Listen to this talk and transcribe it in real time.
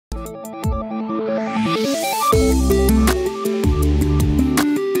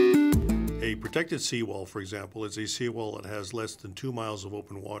protected seawall, for example, is a seawall that has less than 2 miles of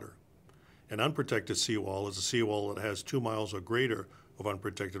open water. An unprotected seawall is a seawall that has 2 miles or greater of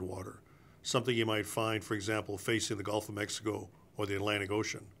unprotected water, something you might find, for example, facing the Gulf of Mexico or the Atlantic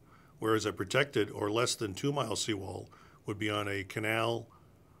Ocean, whereas a protected or less than 2 mile seawall would be on a canal,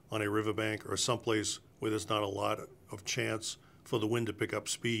 on a riverbank, or someplace where there's not a lot of chance for the wind to pick up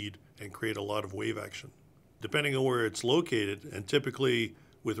speed and create a lot of wave action. Depending on where it's located, and typically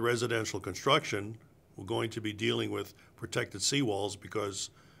with residential construction, we're going to be dealing with protected seawalls because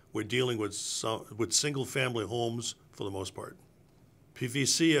we're dealing with single-family homes for the most part.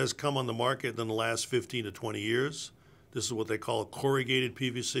 PVC has come on the market in the last 15 to 20 years. This is what they call corrugated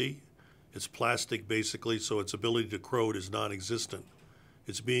PVC. It's plastic basically, so its ability to corrode is non-existent.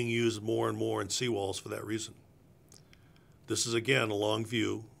 It's being used more and more in seawalls for that reason. This is again a long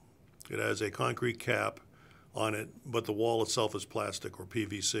view. It has a concrete cap on it, but the wall itself is plastic or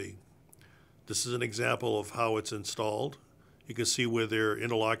PVC. This is an example of how it's installed. You can see where they're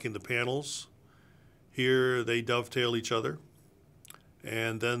interlocking the panels. Here they dovetail each other,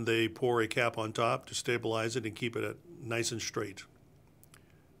 and then they pour a cap on top to stabilize it and keep it nice and straight.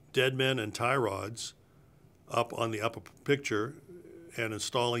 Dead men and tie rods up on the upper picture and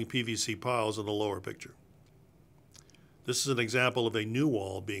installing PVC piles in the lower picture. This is an example of a new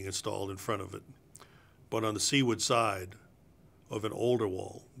wall being installed in front of it, but on the seaward side of an older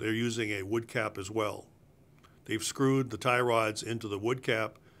wall. They're using a wood cap as well. They've screwed the tie rods into the wood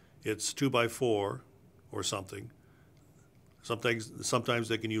cap. It's 2x4 or something. Sometimes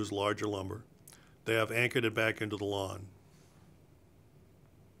they can use larger lumber. They have anchored it back into the lawn.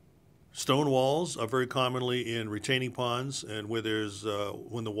 Stone walls are very commonly in retaining ponds and where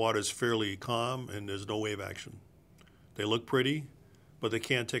when the water is fairly calm and there's no wave action. They look pretty, but they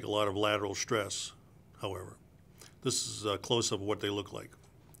can't take a lot of lateral stress, however. This is a close-up of what they look like.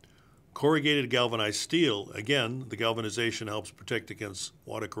 Corrugated galvanized steel, again, the galvanization helps protect against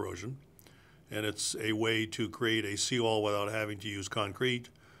water corrosion, and it's a way to create a seawall without having to use concrete.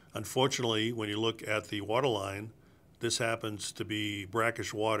 Unfortunately, when you look at the water line, this happens to be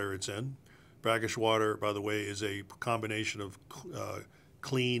brackish water it's in. Brackish water, by the way, is a combination of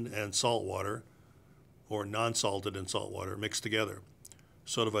clean and salt water, or non-salted and salt water mixed together,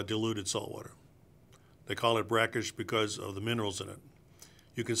 sort of a diluted salt water. They call it brackish because of the minerals in it.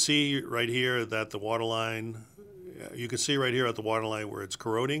 You can see right here that the water line, where it's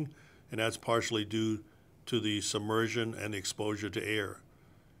corroding, and that's partially due to the submersion and the exposure to air.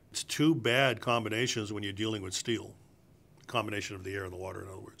 It's two bad combinations when you're dealing with steel. Combination of the air and the water, in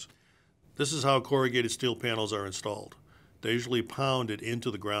other words. This is how corrugated steel panels are installed. They usually pound it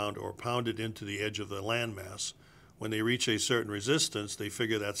into the ground or pound it into the edge of the landmass. When they reach a certain resistance, they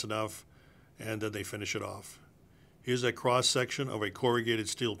figure that's enough, and then they finish it off. Here's a cross-section of a corrugated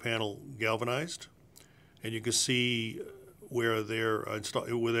steel panel galvanized, and you can see where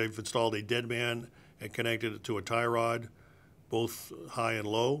they've installed a dead man and connected it to a tie rod, both high and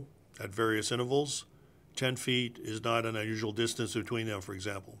low, at various intervals. 10 feet is not an unusual distance between them, for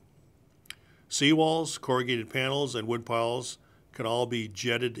example. Seawalls, corrugated panels, and wood piles can all be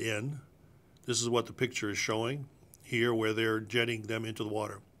jetted in. This is what the picture is showing here, where they're jetting them into the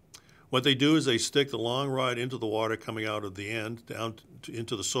water. What they do is they stick the long rod into the water coming out of the end down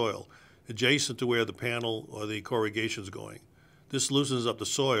into the soil, adjacent to where the panel or the corrugation is going. This loosens up the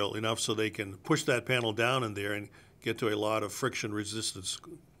soil enough so they can push that panel down in there and get to a lot of friction resistance.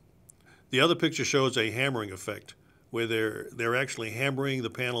 The other picture shows a hammering effect, where they're actually hammering the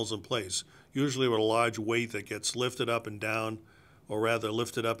panels in place, usually with a large weight that gets lifted up and down, or rather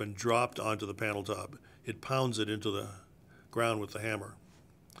lifted up and dropped onto the panel top. It pounds it into the ground with the hammer.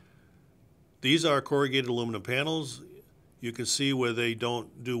 These are corrugated aluminum panels. You can see where they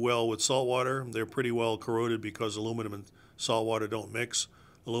don't do well with salt water. They're pretty well corroded because aluminum and salt water don't mix.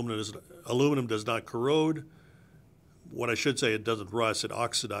 Aluminum does not corrode. What I should say, it doesn't rust, it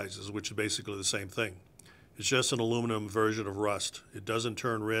oxidizes, which is basically the same thing. It's just an aluminum version of rust. It doesn't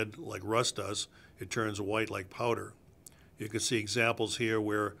turn red like rust does. It turns white like powder. You can see examples here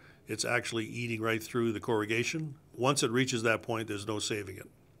where it's actually eating right through the corrugation. Once it reaches that point, there's no saving it.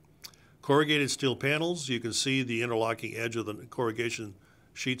 Corrugated steel panels, you can see the interlocking edge of the corrugation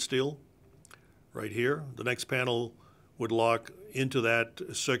sheet steel right here. The next panel would lock into that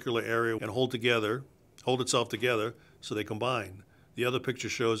circular area and hold itself together so they combine. The other picture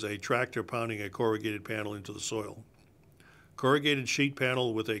shows a tractor pounding a corrugated panel into the soil. Corrugated sheet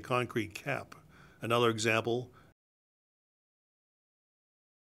panel with a concrete cap. Another example.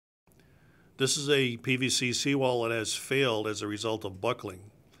 This is a PVC seawall that has failed as a result of buckling.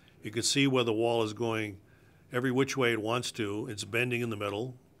 You can see where the wall is going every which way it wants to. It's bending in the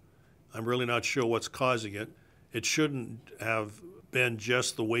middle. I'm really not sure what's causing it. It shouldn't have been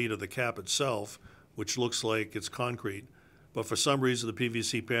just the weight of the cap itself, which looks like it's concrete. But for some reason, the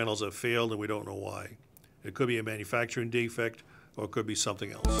PVC panels have failed, and we don't know why. It could be a manufacturing defect, or it could be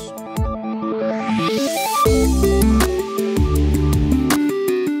something else.